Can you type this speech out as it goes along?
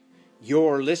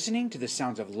You're listening to the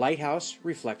sounds of Lighthouse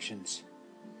Reflections.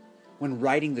 When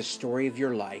writing the story of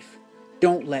your life,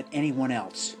 don't let anyone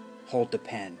else hold the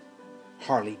pen.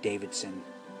 Harley Davidson.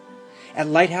 At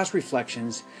Lighthouse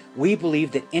Reflections, we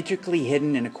believe that intricately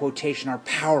hidden in a quotation are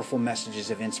powerful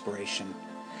messages of inspiration.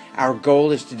 Our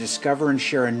goal is to discover and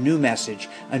share a new message,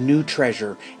 a new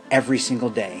treasure, every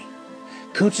single day.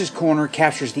 Kuntz's Corner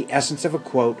captures the essence of a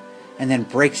quote and then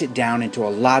breaks it down into a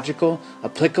logical,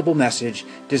 applicable message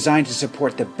designed to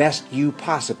support the best you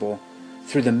possible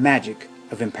through the magic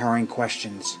of empowering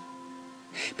questions.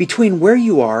 Between where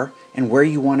you are and where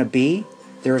you want to be,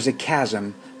 there is a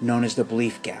chasm known as the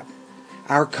belief gap.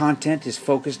 Our content is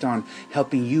focused on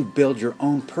helping you build your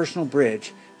own personal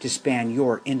bridge to span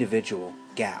your individual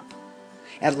gap.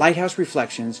 At Lighthouse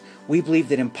Reflections, we believe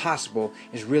that impossible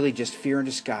is really just fear in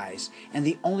disguise, and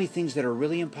the only things that are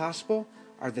really impossible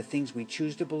are the things we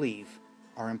choose to believe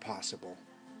are impossible.